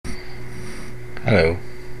Hello.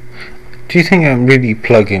 Do you think I'm really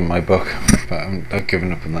plugging my book? But I've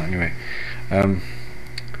given up on that anyway.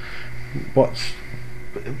 What's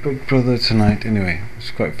Big Brother tonight? Anyway, it's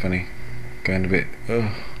quite funny. Going a bit.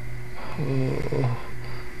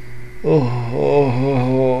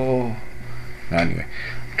 Anyway,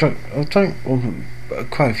 I'll drink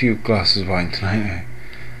quite a few glasses of wine tonight.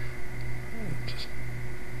 Just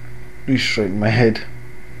re-straighten my head.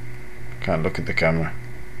 Can't look at the camera.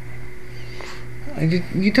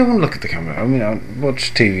 You don't look at the camera. I mean, I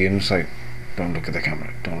watch TV and it's like, don't look at the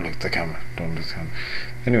camera, don't look at the camera, don't look at the camera.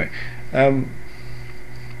 Anyway,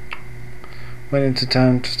 went into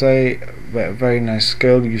town today. Met a very nice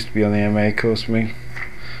girl, used to be on the MA course with me.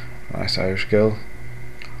 Nice Irish girl.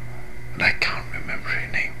 And I can't remember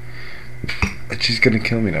her name. And she's gonna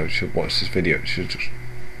kill me now. She'll watch this video. She'll just,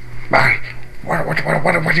 Barry, what do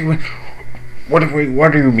you mean? What do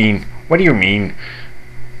you mean? What do you mean?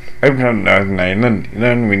 I'm from Northern Ireland, you know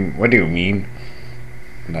what I mean? What do you mean?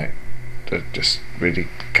 Like, that just really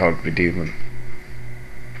can't be dealing.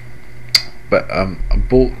 But I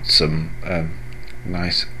bought some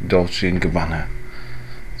nice Dolce and Gabbana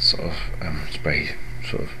sort of spray,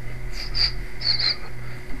 sort of.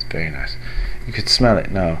 It's very nice. You could smell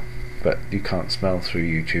it now, but you can't smell through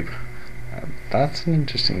YouTube. That's an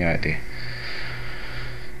interesting idea.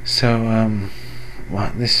 So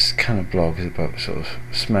well, this kind of blog is about sort of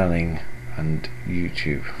smelling and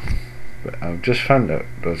YouTube, but I've just found out,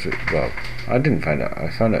 well, I didn't find out, I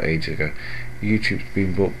found out ages ago, YouTube's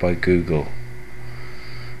been bought by Google.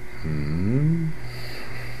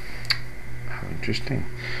 How interesting.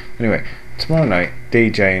 Anyway, tomorrow night,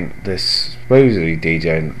 supposedly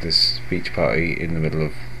DJing this beach party in the middle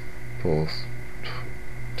of Porth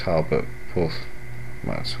Talbot,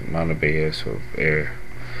 Manabea sort of area.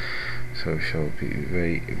 So it shall be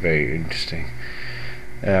very, very interesting.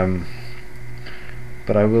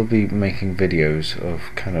 But I will be making videos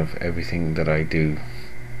of kind of everything that I do,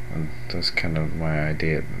 and that's kind of my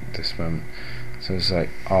idea at this moment. So it's like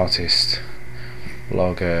artist,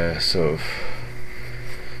 blogger, sort of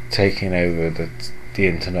taking over the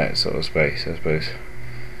internet sort of space, I suppose.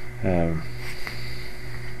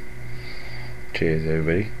 Cheers,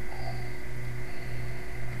 everybody.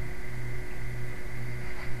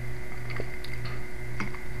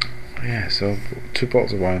 Yeah, so 2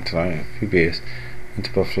 bottles of wine tonight, a few beers. Went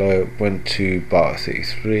to Buffalo, went to Bar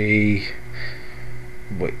 33,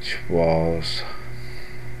 which was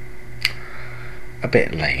a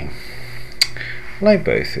bit lame. I like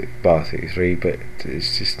both Bar 33, but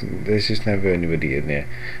there's just never anybody in there.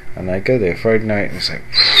 And I go there Friday night and it's like,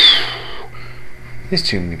 there's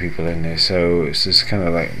too many people in there, so it's just kind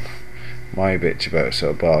of like my bitch about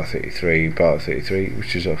sort of Bar 33,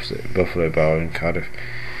 which is opposite Buffalo Bar in Cardiff.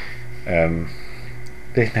 I've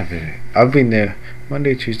been there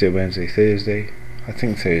Monday, Tuesday, Wednesday, Thursday. I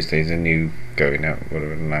think Thursday's a new going out,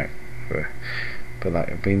 whatever night. But like,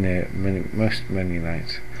 I've been there many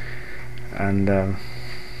nights, and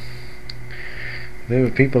there were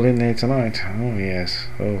people in there tonight. Oh yes.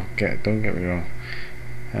 Oh, don't get me wrong.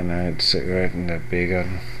 And I had a cigarette in the beer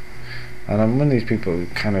garden. And I'm one of these people who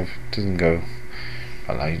kind of doesn't go,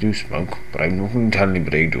 well, I do smoke, but I'm not going to tell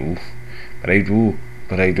anybody I do.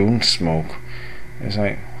 But I don't smoke. It's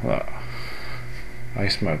like, well, I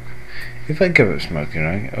smoke. If I give up smoking,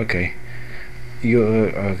 right, okay, you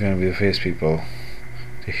are going to be the first people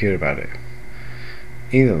to hear about it.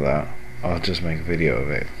 Either that, or I'll just make a video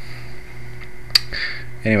of it.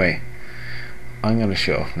 Anyway, I'm going to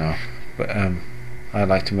shut off now, but I'd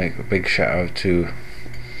like to make a big shout out to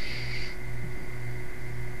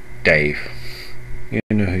Dave. You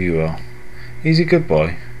know who you are. He's a good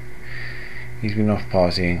boy. He's been off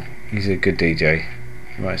partying. He's a good DJ.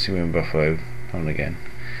 You might see him in Buffalo now and again.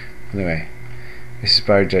 Anyway, this is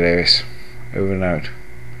Barrie J Davies, over and out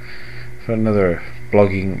for another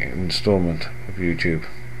blogging installment of YouTube.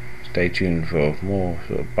 Stay tuned for more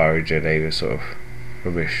sort of Barrie J Davies sort of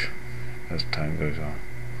rubbish as time goes on.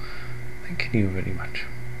 Thank you very much.